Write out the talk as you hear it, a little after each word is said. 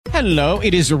Hello,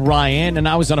 it is Ryan, and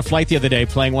I was on a flight the other day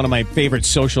playing one of my favorite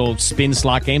social spin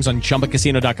slot games on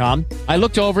ChumbaCasino.com. I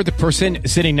looked over at the person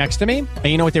sitting next to me, and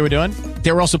you know what they were doing?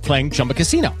 They were also playing Chumba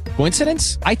Casino.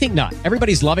 Coincidence? I think not.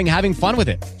 Everybody's loving having fun with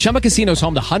it. Chumba Casino is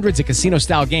home to hundreds of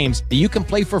casino-style games that you can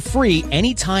play for free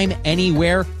anytime,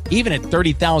 anywhere, even at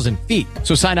 30,000 feet.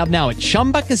 So sign up now at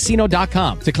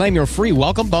ChumbaCasino.com to claim your free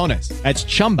welcome bonus. That's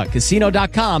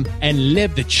ChumbaCasino.com and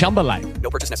live the Chumba life. No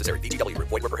purchase necessary. VGW.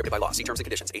 Void where prohibited by law. See terms and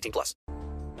conditions. 18+.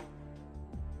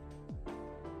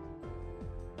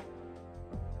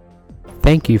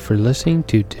 Thank you for listening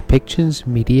to Depictions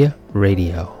Media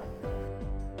Radio.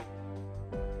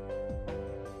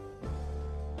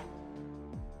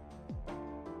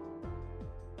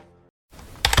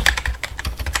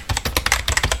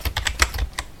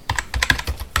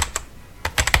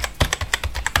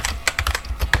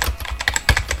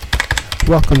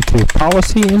 Welcome to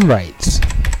Policy and Rights,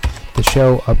 the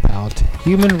show about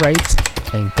human rights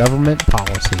and government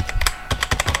policy.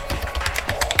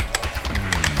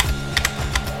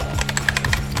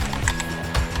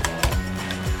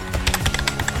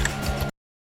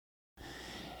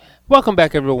 Welcome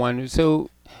back, everyone. So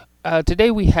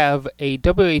today we have a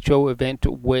WHO event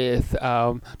with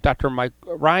Dr. Mike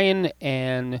Ryan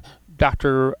and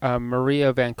Dr.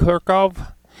 Maria Van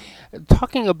Kerkhove,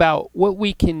 talking about what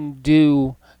we can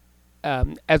do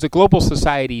as a global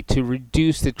society to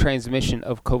reduce the transmission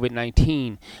of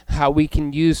COVID-19, how we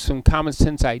can use some common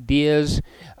sense ideas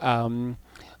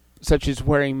such as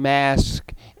wearing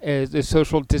masks, the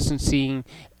social distancing,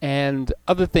 and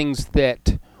other things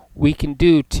that we can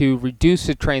do to reduce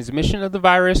the transmission of the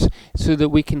virus so that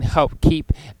we can help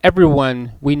keep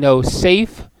everyone we know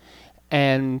safe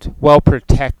and well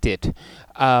protected.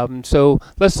 So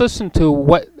let's listen to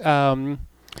what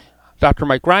Dr.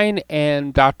 Mike Ryan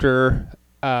and Dr.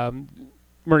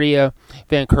 Maria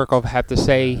Van Kerkhove have to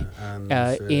say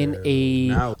in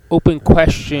a open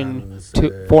question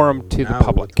forum to the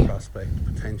public. With the prospect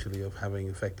potentially of having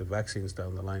effective vaccines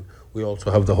down the line, we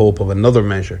also have the hope of another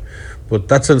measure, but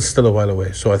that's still a while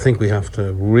away. So I think we have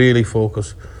to really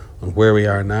focus on where we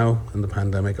are now in the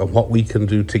pandemic and what we can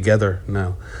do together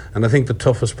now. And I think the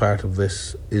toughest part of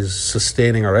this is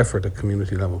sustaining our effort at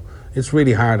community level. It's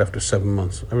really hard after 7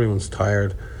 months. Everyone's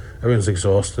tired, everyone's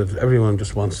exhausted, everyone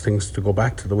just wants things to go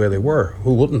back to the way they were.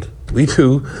 Who wouldn't? We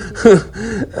do.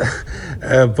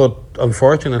 But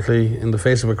unfortunately, in the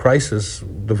face of a crisis,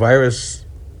 the virus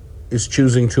is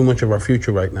choosing too much of our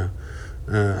future right now.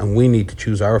 And we need to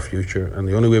choose our future, and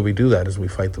the only way we do that is we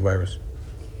fight the virus.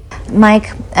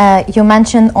 Mike, you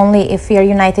mentioned only if we are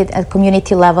united at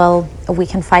community level, we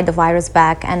can fight the virus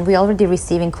back, and we're already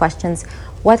receiving questions.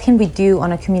 What can we do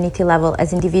on a community level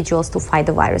as individuals to fight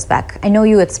the virus back? I know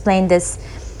you explained this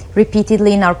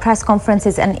repeatedly in our press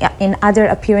conferences and in other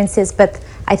appearances, but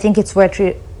I think it's worth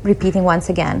repeating once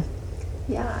again.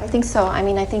 Yeah, I think so. I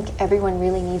mean, I think everyone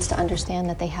really needs to understand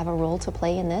that they have a role to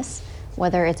play in this,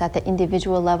 whether it's at the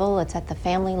individual level, it's at the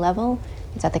family level,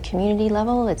 it's at the community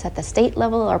level, it's at the state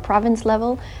level or province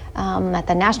level, at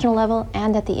the national level,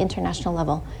 and at the international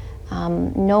level.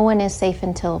 No one is safe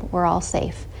until we're all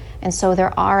safe. And so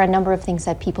there are a number of things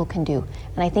that people can do.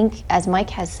 And I think, as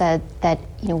Mike has said, that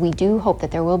we do hope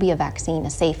that there will be a vaccine, a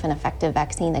safe and effective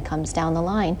vaccine that comes down the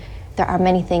line. There are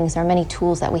many things, there are many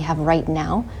tools that we have right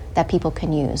now that people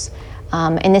can use.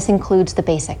 And this includes the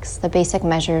basic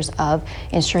measures of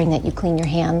ensuring that you clean your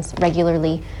hands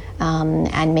regularly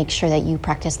and make sure that you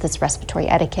practice this respiratory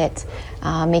etiquette,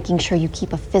 making sure you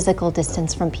keep a physical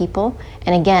distance from people.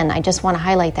 And again, I just want to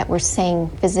highlight that we're saying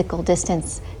physical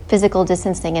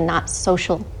distancing and not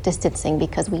social distancing,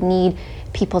 because we need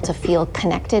people to feel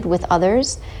connected with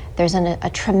others. There's a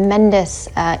tremendous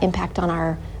impact on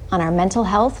our mental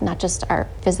health, not just our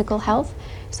physical health.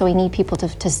 So we need people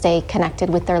to stay connected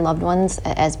with their loved ones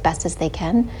as best as they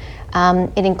can.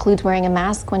 It includes wearing a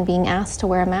mask when being asked to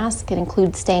wear a mask. It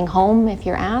includes staying home if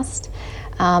you're asked.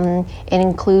 It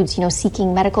includes,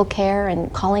 seeking medical care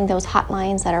and calling those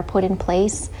hotlines that are put in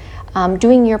place,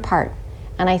 doing your part.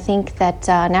 And I think that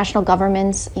national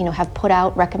governments, have put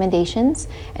out recommendations,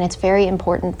 and it's very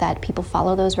important that people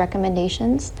follow those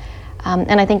recommendations.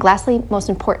 And I think lastly, most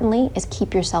importantly, is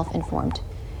keep yourself informed.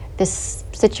 This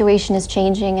situation is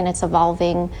changing and it's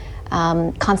evolving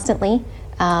constantly,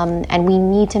 and we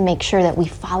need to make sure that we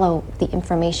follow the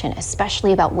information,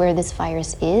 especially about where this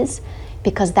virus is,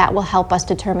 because that will help us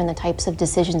determine the types of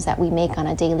decisions that we make on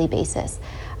a daily basis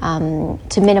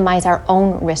to minimize our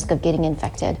own risk of getting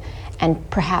infected and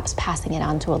perhaps passing it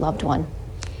on to a loved one.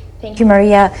 Thank you,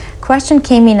 Maria. Question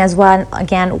came in as well,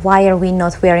 again, why are we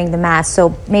not wearing the mask?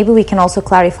 So maybe we can also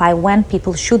clarify when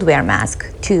people should wear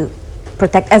masks to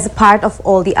protect as a part of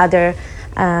all the other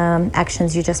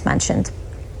actions you just mentioned?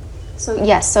 So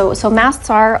yes, so masks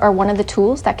are one of the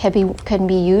tools that can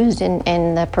be used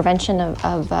in the prevention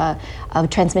of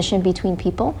transmission between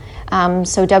people.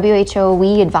 So WHO,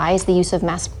 we advise the use of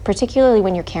masks, particularly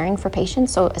when you're caring for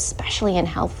patients, so especially in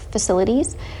health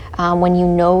facilities, when you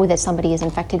know that somebody is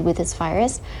infected with this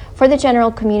virus. For the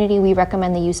general community, we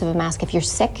recommend the use of a mask if you're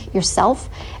sick yourself,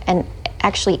 and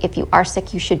actually if you are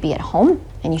sick, you should be at home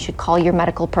and you should call your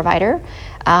medical provider.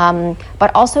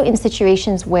 But also in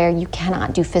situations where you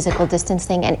cannot do physical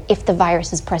distancing and if the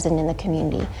virus is present in the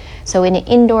community. So in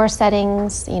indoor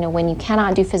settings, when you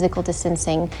cannot do physical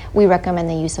distancing, we recommend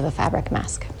the use of a fabric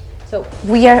mask. So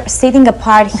we are sitting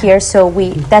apart here, so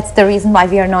that's the reason why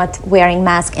we are not wearing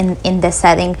masks in this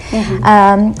setting.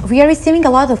 We are receiving a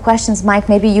lot of questions. Mike,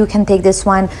 maybe you can take this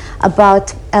one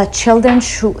about children.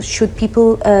 Should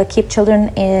people keep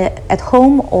children at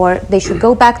home, or they should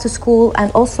go back to school?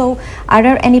 And also, are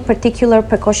there any particular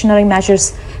precautionary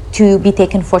measures to be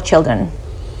taken for children?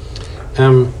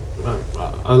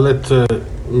 I'll let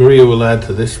Maria will add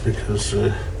to this because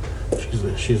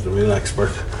she's the real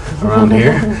expert around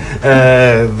here.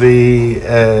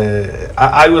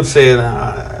 I would say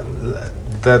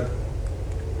that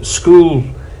school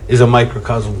is a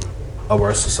microcosm of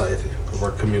our society, of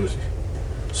our community.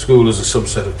 School is a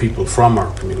subset of people from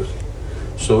our community.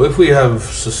 So if we have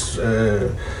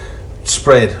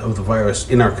spread of the virus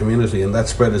in our community, and that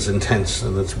spread is intense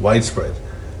and it's widespread,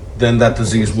 then that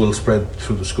disease will spread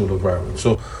through the school environment.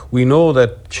 So we know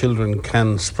that children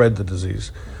can spread the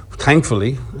disease.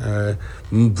 Thankfully,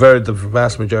 the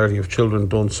vast majority of children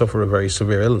don't suffer a very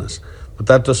severe illness, but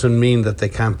that doesn't mean that they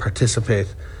can't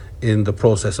participate in the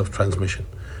process of transmission.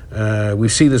 We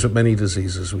see this with many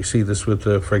diseases. We see this with,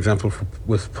 for example,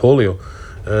 with polio.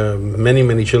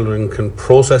 Many children can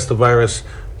process the virus,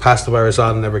 pass the virus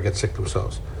on, never get sick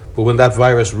themselves. But when that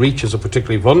virus reaches a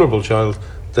particularly vulnerable child,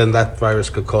 then that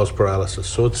virus could cause paralysis.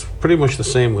 So it's pretty much the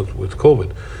same with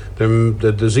COVID.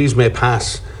 The disease may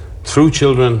pass through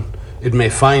children. It may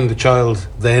find the child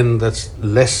then that's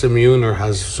less immune or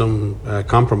has some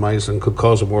compromise and could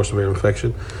cause a more severe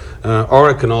infection, or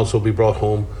it can also be brought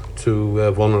home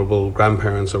to vulnerable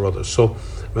grandparents or others. So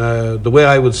the way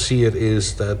I would see it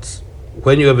is that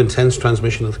when you have intense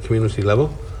transmission at the community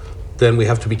level, then we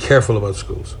have to be careful about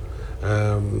schools.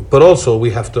 But also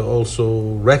we have to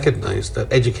also recognize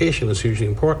that education is hugely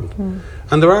important.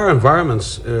 And there are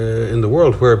environments in the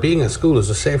world where being at school is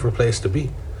a safer place to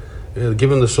be.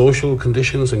 Given the social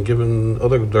conditions and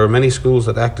there are many schools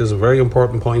that act as a very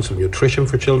important points of nutrition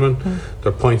for children.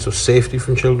 There are points of safety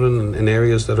for children in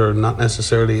areas that are not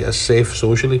necessarily as safe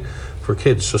socially for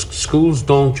kids. So schools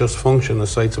don't just function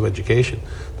as sites of education.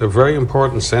 They're very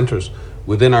important centres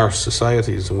within our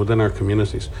societies and within our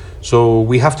communities. So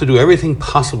we have to do everything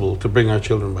possible to bring our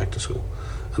children back to school.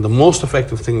 And the most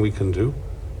effective thing we can do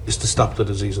is to stop the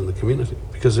disease in the community.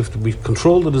 Because if we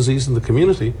control the disease in the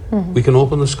community, we can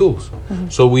open the schools.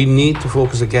 So we need to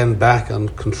focus again back on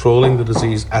controlling the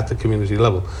disease at the community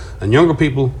level. And younger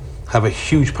people have a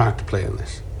huge part to play in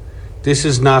this. This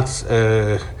is not,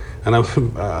 and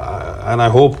I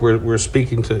hope we're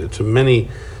speaking to many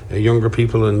younger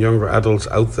people and younger adults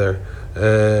out there.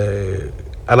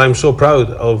 And I'm so proud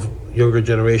of younger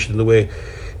generation, the way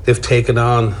they've taken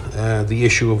on the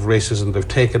issue of racism. They've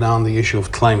taken on the issue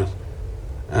of climate.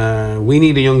 We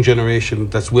need a young generation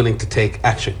that's willing to take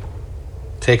action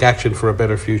for a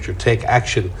better future,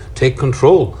 take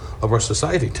control of our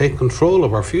society, take control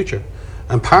of our future.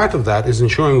 And part of that is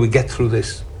ensuring we get through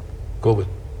this COVID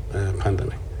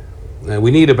pandemic. We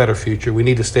need a better future, we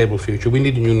need a stable future, we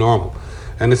need a new normal.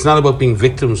 And it's not about being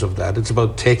victims of that, it's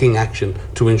about taking action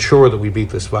to ensure that we beat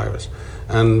this virus.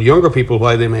 And younger people,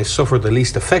 while they may suffer the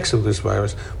least effects of this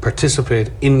virus, participate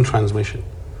in transmission.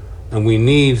 And we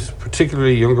need,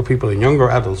 particularly younger people and younger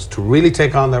adults, to really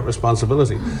take on that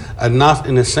responsibility and not,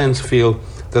 in a sense, feel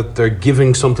that they're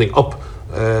giving something up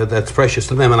that's precious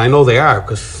to them. And I know they are,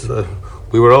 because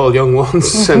we were all young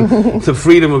once, and the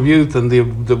freedom of youth and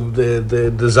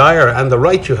the desire and the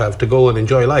right you have to go and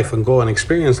enjoy life and go and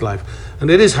experience life. And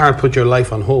it is hard to put your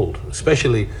life on hold,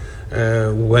 especially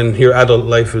when your adult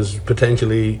life is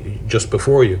potentially just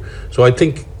before you. So I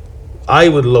think I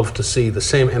would love to see the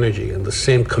same energy and the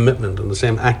same commitment and the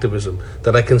same activism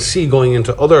that I can see going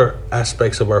into other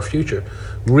aspects of our future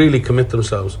really commit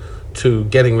themselves to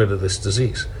getting rid of this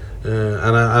disease.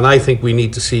 And I think we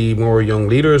need to see more young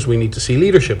leaders. We need to see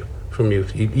leadership from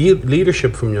youth,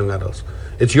 leadership from young adults.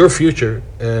 It's your future,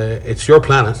 it's your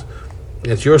planet,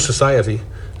 it's your society.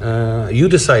 You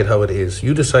decide how it is,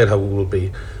 you decide how it will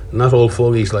be, not old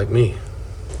fogies like me.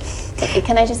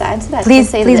 Can I just add to that?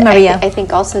 Please, Maria. I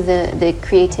think also the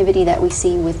creativity that we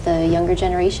see with the younger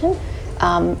generation,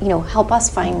 help us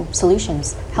find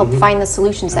solutions, help find the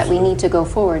solutions that we need to go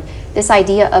forward. This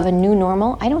idea of a new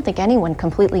normal, I don't think anyone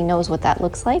completely knows what that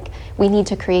looks like. We need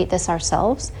to create this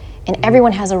ourselves, and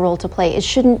everyone has a role to play. It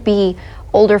shouldn't be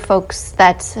older folks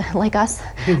that, like us,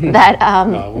 that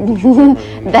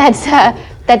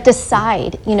that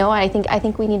decide. I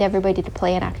think we need everybody to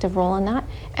play an active role in that,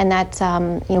 and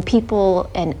that people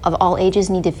and of all ages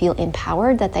need to feel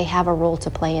empowered that they have a role to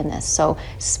play in this. So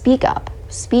speak up,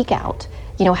 speak out.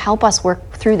 Help us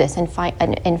work through this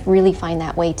and really find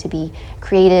that way to be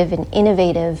creative and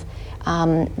innovative.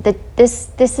 That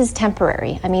this is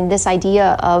temporary. I mean, this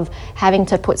idea of having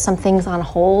to put some things on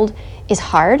hold is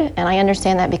hard, and I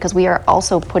understand that because we are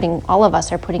also all of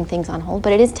us are putting things on hold,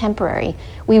 but it is temporary.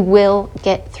 We will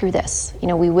get through this.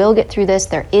 We will get through this.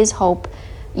 There is hope.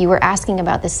 You were asking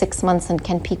about the 6 months and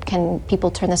can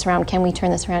people turn this around? Can we turn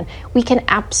this around? We can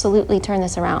absolutely turn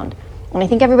this around. And I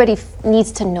think everybody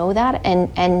needs to know that,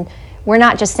 and we're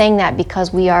not just saying that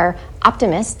because we are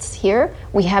optimists here.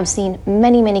 We have seen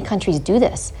many, many countries do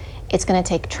this. It's going to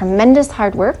take tremendous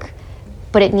hard work,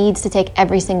 but it needs to take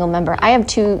every single member. I have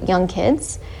 2 young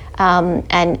kids,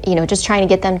 and just trying to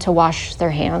get them to wash their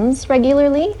hands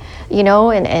regularly,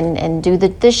 and do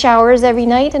the showers every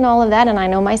night and all of that. And I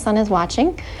know my son is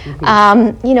watching.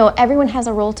 Everyone has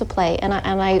a role to play, and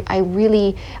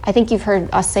I think you've heard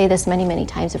us say this many, many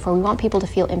times before. We want people to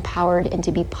feel empowered and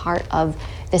to be part of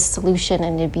this solution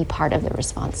and to be part of the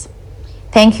response.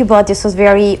 Thank you both. This was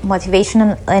very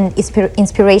motivational and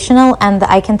inspirational, and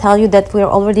I can tell you that we're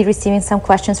already receiving some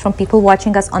questions from people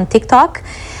watching us on TikTok.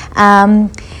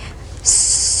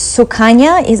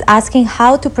 Sukanya is asking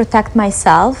how to protect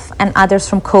myself and others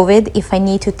from COVID if I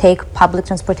need to take public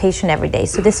transportation every day.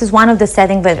 So this is one of the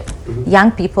settings that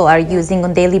young people are using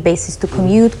on a daily basis to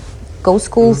commute, go to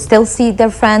school, still see their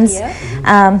friends.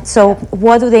 So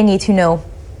what do they need to know?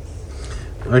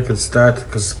 I can start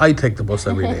because I take the bus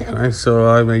every day, right? So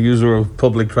I'm a user of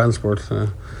public transport,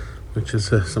 which is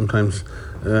sometimes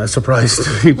a surprise to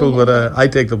people, but I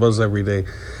take the bus every day.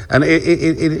 And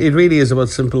it really is about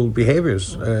simple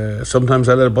behaviours. Sometimes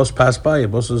I let a bus pass by. A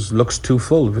bus looks too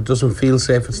full. If it doesn't feel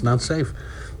safe, it's not safe.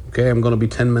 Okay, I'm going to be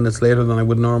 10 minutes later than I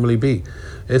would normally be.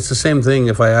 It's the same thing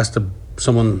if I asked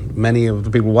many of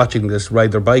the people watching this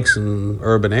ride their bikes in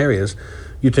urban areas.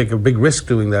 You take a big risk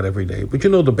doing that every day. But you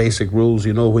know the basic rules.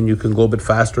 You know when you can go a bit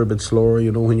faster, a bit slower.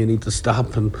 You know when you need to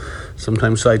stop. And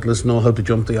sometimes cyclists know how to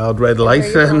jump the odd red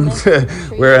light and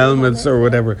wear helmets or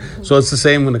whatever. So it's the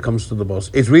same when it comes to the bus.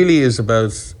 It really is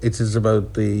about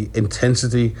the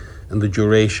intensity and the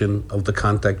duration of the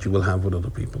contact you will have with other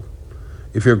people.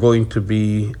 If you're going to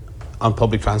be on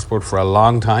public transport for a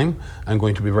long time and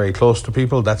going to be very close to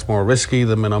people, that's more risky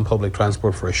than being on public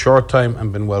transport for a short time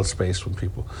and being well spaced with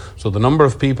people. So the number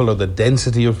of people or the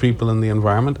density of people in the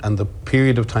environment and the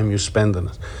period of time you spend in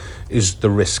it is the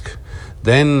risk.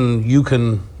 Then you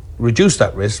can reduce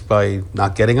that risk by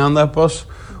not getting on that bus,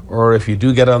 or if you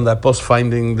do get on that bus,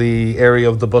 finding the area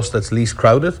of the bus that's least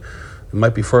crowded. It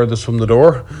might be furthest from the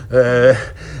door.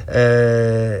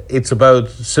 It's about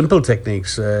simple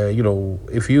techniques. Sometimes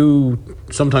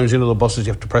the buses,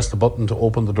 you have to press the button to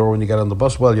open the door when you get on the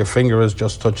bus. Well, your finger has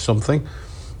just touched something.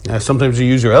 Sometimes you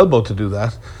use your elbow to do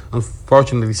that.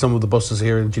 Unfortunately, some of the buses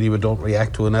here in Geneva don't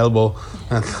react to an elbow,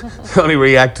 and they only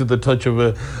react to the touch of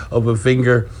a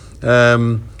finger.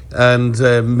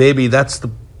 Maybe that's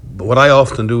what I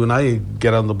often do when I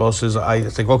get on the bus is I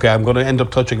think, okay, I'm going to end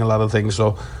up touching a lot of things,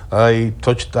 so I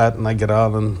touch that and I get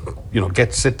on and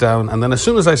sit down, and then as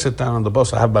soon as I sit down on the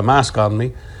bus, I have my mask on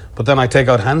me, but then I take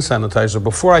out hand sanitizer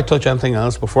before I touch anything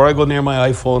else. Before I go near my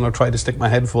iPhone or try to stick my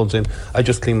headphones in, I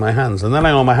just clean my hands, and then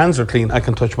I know my hands are clean, I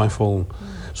can touch my phone.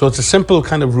 So it's a simple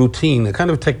kind of routine, a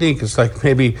kind of technique. It's like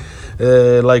maybe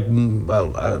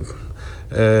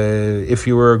if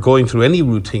you were going through any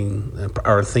routine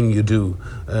or a thing you do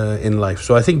in life.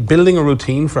 So I think building a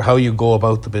routine for how you go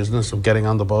about the business of getting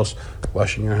on the bus,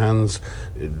 washing your hands,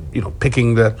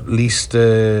 picking the least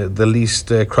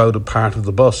crowded part of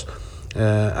the bus.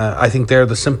 I think they're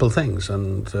the simple things,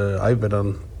 and I've been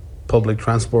on public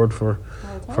transport for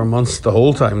months the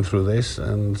whole time through this,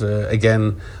 and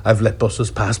again I've let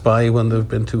buses pass by when they've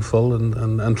been too full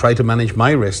and try to manage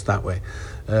my risk that way.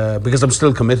 Because I'm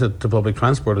still committed to public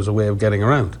transport as a way of getting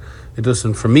around. It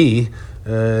doesn't give me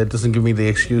the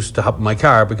excuse to hop in my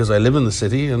car because I live in the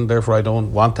city and therefore I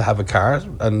don't want to have a car,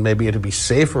 and maybe it'd be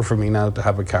safer for me now to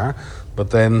have a car, but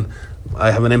then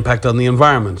I have an impact on the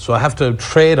environment. So I have to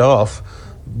trade off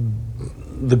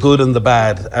the good and the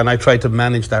bad, and I try to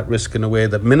manage that risk in a way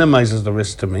that minimizes the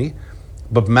risk to me,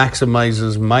 but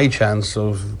maximizes my chance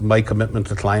of my commitment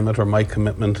to climate or my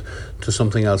commitment to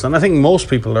something else. And I think most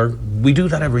people we do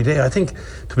that every day. I think,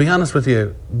 to be honest with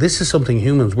you, this is something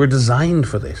humans, we're designed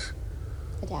for this.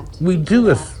 Adapt. We do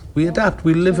it. We adapt.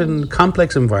 We live in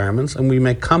complex environments and we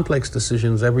make complex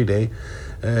decisions every day.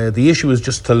 The issue is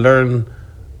just to learn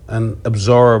and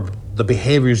absorb the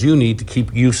behaviors you need to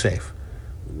keep you safe.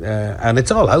 And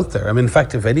it's all out there. I mean, in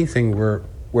fact, if anything, we're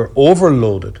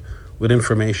overloaded with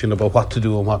information about what to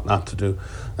do and what not to do.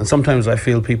 And sometimes I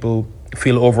feel people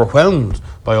feel overwhelmed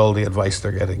by all the advice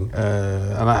they're getting.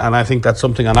 And I think that's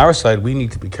something on our side we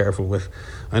need to be careful with.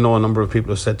 I know a number of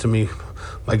people have said to me,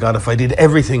 my God, if I did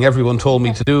everything everyone told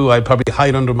me to do, I'd probably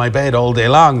hide under my bed all day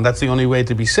long. That's the only way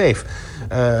to be safe.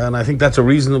 And I think that's a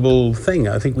reasonable thing.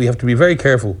 I think we have to be very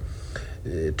careful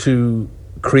to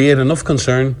create enough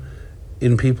concern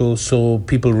in people so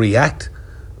people react,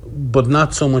 but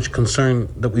not so much concern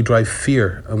that we drive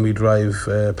fear and we drive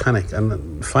panic.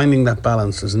 And finding that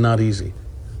balance is not easy.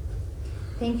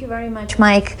 Thank you very much,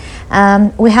 Mike.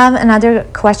 We have another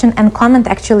question and comment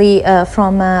actually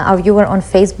from our viewer on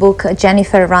Facebook,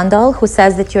 Jennifer Randall, who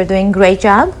says that you're doing a great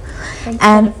job. Thanks,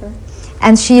 Jennifer.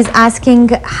 And she's asking,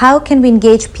 how can we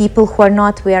engage people who are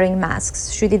not wearing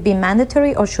masks? Should it be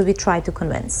mandatory or should we try to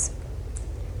convince?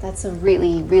 That's a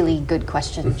really, really good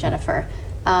question, Jennifer.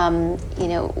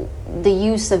 The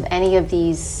use of any of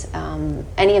this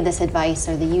advice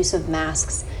or the use of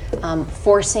masks,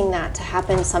 forcing that to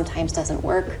happen sometimes doesn't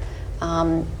work.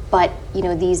 But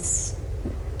these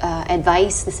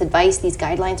these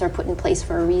guidelines are put in place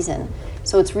for a reason.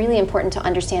 So it's really important to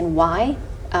understand why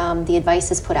the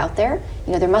advice is put out there.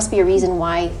 There must be a reason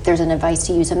why there's an advice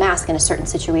to use a mask in a certain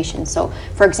situation. So,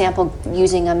 for example,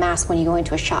 using a mask when you go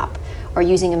into a shop, or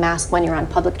using a mask when you're on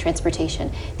public transportation.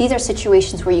 These are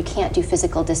situations where you can't do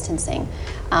physical distancing.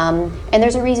 And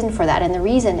there's a reason for that. And the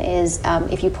reason is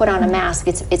if you put on a mask,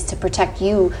 it's to protect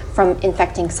you from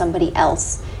infecting somebody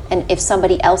else. And if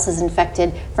somebody else is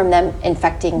infected, from them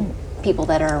infecting people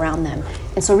that are around them.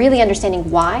 And so really understanding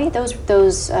why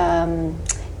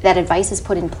that advice is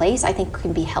put in place, I think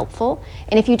can be helpful.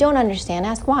 And if you don't understand,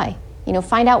 ask why.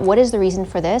 Find out what is the reason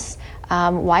for this.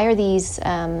 Why are these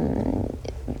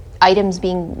items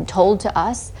being told to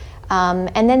us,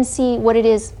 and then see what it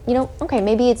is. Okay,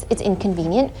 maybe it's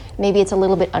inconvenient, maybe it's a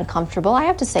little bit uncomfortable. I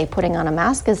have to say, putting on a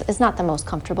mask is not the most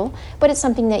comfortable, but it's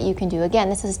something that you can do. Again,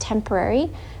 this is temporary.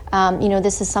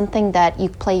 This is something that you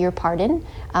play your part in,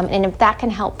 and if that can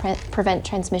help prevent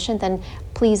transmission, then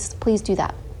please do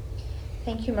that.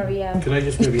 Thank you, Maria. Can I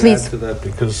just maybe add to that,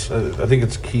 because I think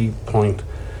it's a key point.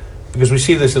 Because we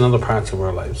see this in other parts of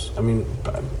our lives. I mean,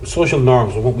 social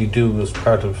norms and what we do is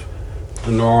part of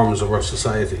the norms of our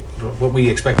society. What we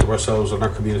expect of ourselves and our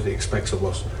community expects of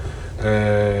us.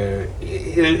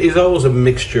 It is always a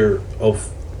mixture of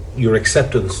your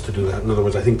acceptance to do that. In other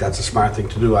words, I think that's a smart thing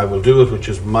to do. I will do it, which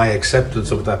is my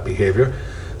acceptance of that behaviour.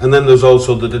 And then there's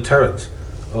also the deterrence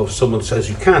of someone says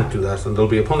you can't do that and there'll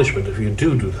be a punishment if you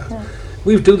do that. Yeah.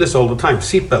 We do this all the time.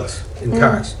 Seatbelts in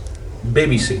cars,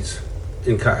 baby seats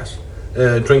in cars,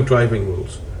 drink driving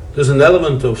rules. There's an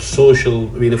element of social.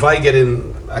 I mean, if I get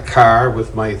in a car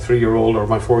with my 3-year-old or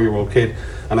my 4-year-old kid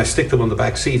and I stick them on the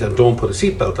back seat and don't put a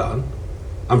seatbelt on,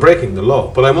 I'm breaking the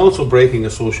law, but I'm also breaking a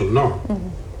social norm.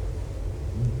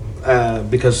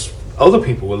 Because other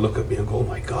people will look at me and go, oh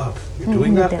my God, you're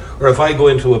doing that? Or if I go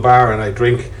into a bar and I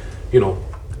drink,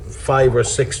 5 or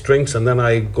 6 drinks and then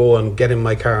I go and get in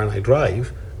my car and I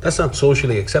drive, that's not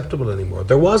socially acceptable anymore.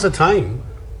 There was a time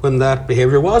when that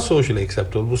behavior was socially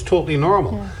acceptable, was totally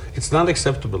normal. Yeah. It's not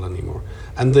acceptable anymore.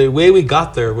 And the way we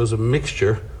got there was a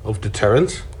mixture of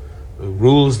deterrence,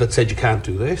 rules that said you can't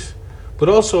do this, but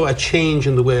also a change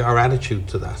in the way our attitude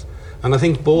to that. And I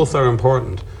think both are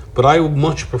important, but I would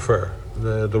much prefer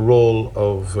the role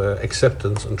of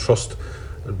acceptance and trust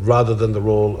rather than the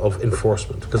role of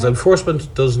enforcement. Because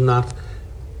enforcement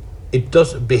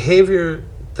behavior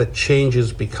that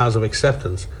changes because of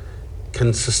acceptance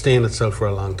can sustain itself for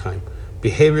a long time.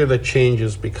 Behavior that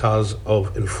changes because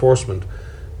of enforcement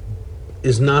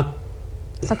is not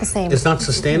the same. It's not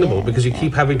sustainable because you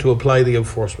keep having to apply the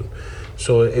enforcement.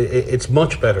 So it's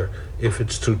much better if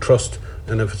it's through trust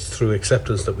and if it's through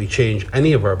acceptance that we change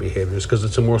any of our behaviors, because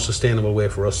it's a more sustainable way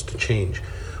for us to change.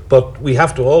 But we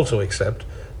have to also accept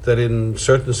that in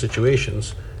certain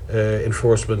situations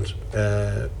enforcement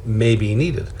may be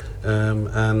needed.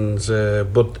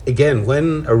 But again,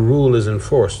 when a rule is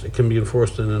enforced, it can be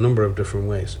enforced in a number of different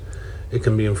ways. It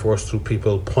can be enforced through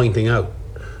people pointing out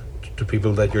to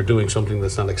people that you're doing something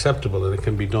that's not acceptable, and it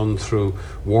can be done through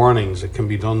warnings, it can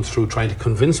be done through trying to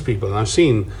convince people. And I've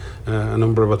seen a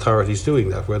number of authorities doing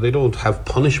that, where they don't have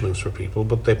punishments for people,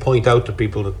 but they point out to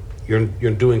people that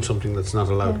you're doing something that's not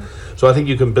allowed. Yeah. So I think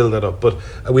you can build that up. But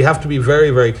we have to be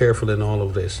very, very careful in all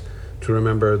of this to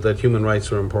remember that human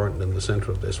rights are important in the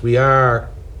centre of this. We are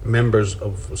members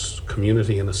of a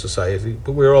community and a society,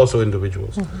 but we're also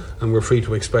individuals, and we're free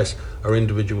to express our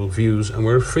individual views, and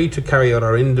we're free to carry out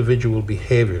our individual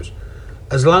behaviours,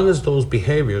 as long as those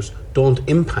behaviours don't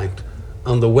impact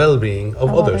on the well-being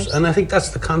of others. And I think that's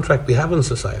the contract we have in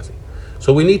society.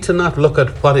 So we need to not look at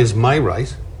what is my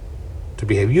right to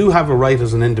behave. You have a right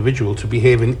as an individual to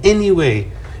behave in any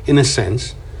way, in a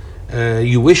sense,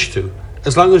 you wish to,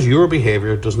 as long as your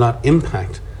behaviour does not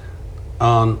impact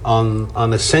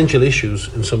on essential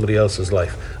issues in somebody else's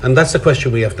life. And that's the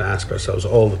question we have to ask ourselves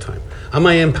all the time. Am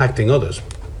I impacting others?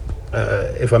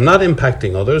 If I'm not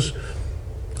impacting others,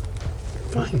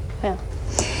 fine. Yeah.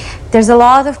 There's a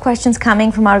lot of questions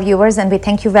coming from our viewers, and we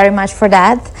thank you very much for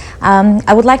that.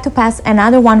 I would like to pass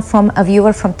another one from a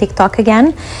viewer from TikTok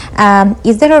again.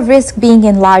 Is there a risk being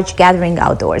in large gathering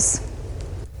outdoors?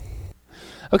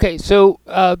 Okay, so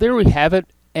there we have it.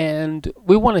 And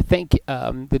we want to thank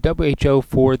the WHO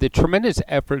for the tremendous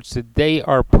efforts that they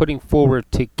are putting forward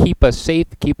to keep us safe,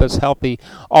 keep us healthy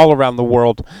all around the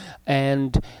world,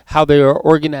 and how they are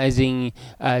organizing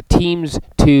teams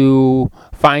to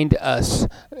find us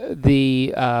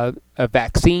a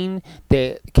vaccine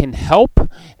that can help,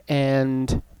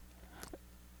 and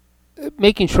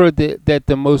making sure that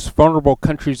the most vulnerable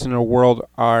countries in the world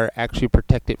are actually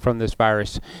protected from this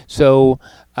virus. So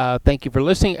thank you for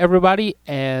listening, everybody,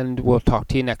 and we'll talk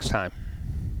to you next time.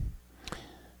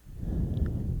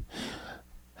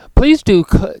 Please do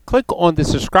click on the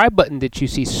subscribe button that you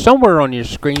see somewhere on your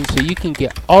screen so you can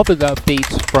get all the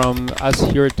updates from us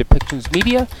here at Depictions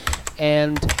Media.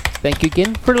 And thank you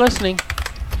again for listening.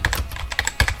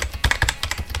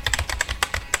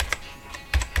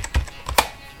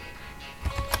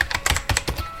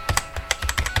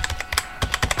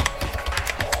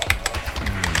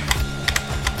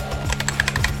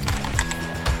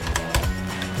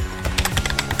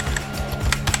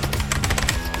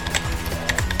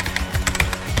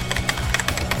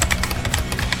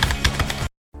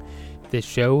 This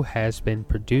show has been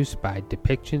produced by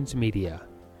Depictions Media.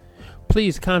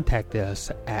 Please contact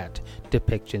us at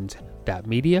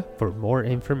depictions.media for more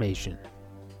information.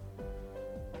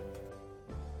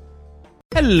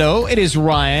 Hello, it is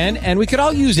Ryan, and we could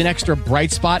all use an extra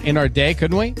bright spot in our day,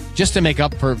 couldn't we? Just to make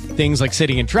up for things like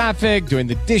sitting in traffic, doing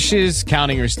the dishes,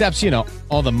 counting your steps,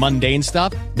 all the mundane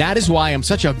stuff. That is why I'm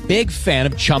such a big fan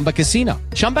of Chumba Casino.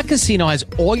 Chumba Casino has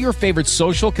all your favorite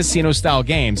social casino-style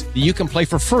games that you can play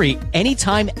for free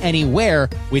anytime, anywhere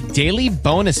with daily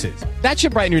bonuses. That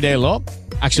should brighten your day a little.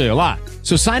 Actually, a lot.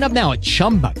 So sign up now at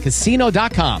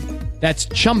ChumbaCasino.com. That's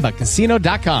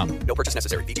ChumbaCasino.com. No purchase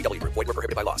necessary. VGW Group. Void where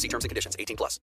prohibited by law. See terms and conditions. 18+.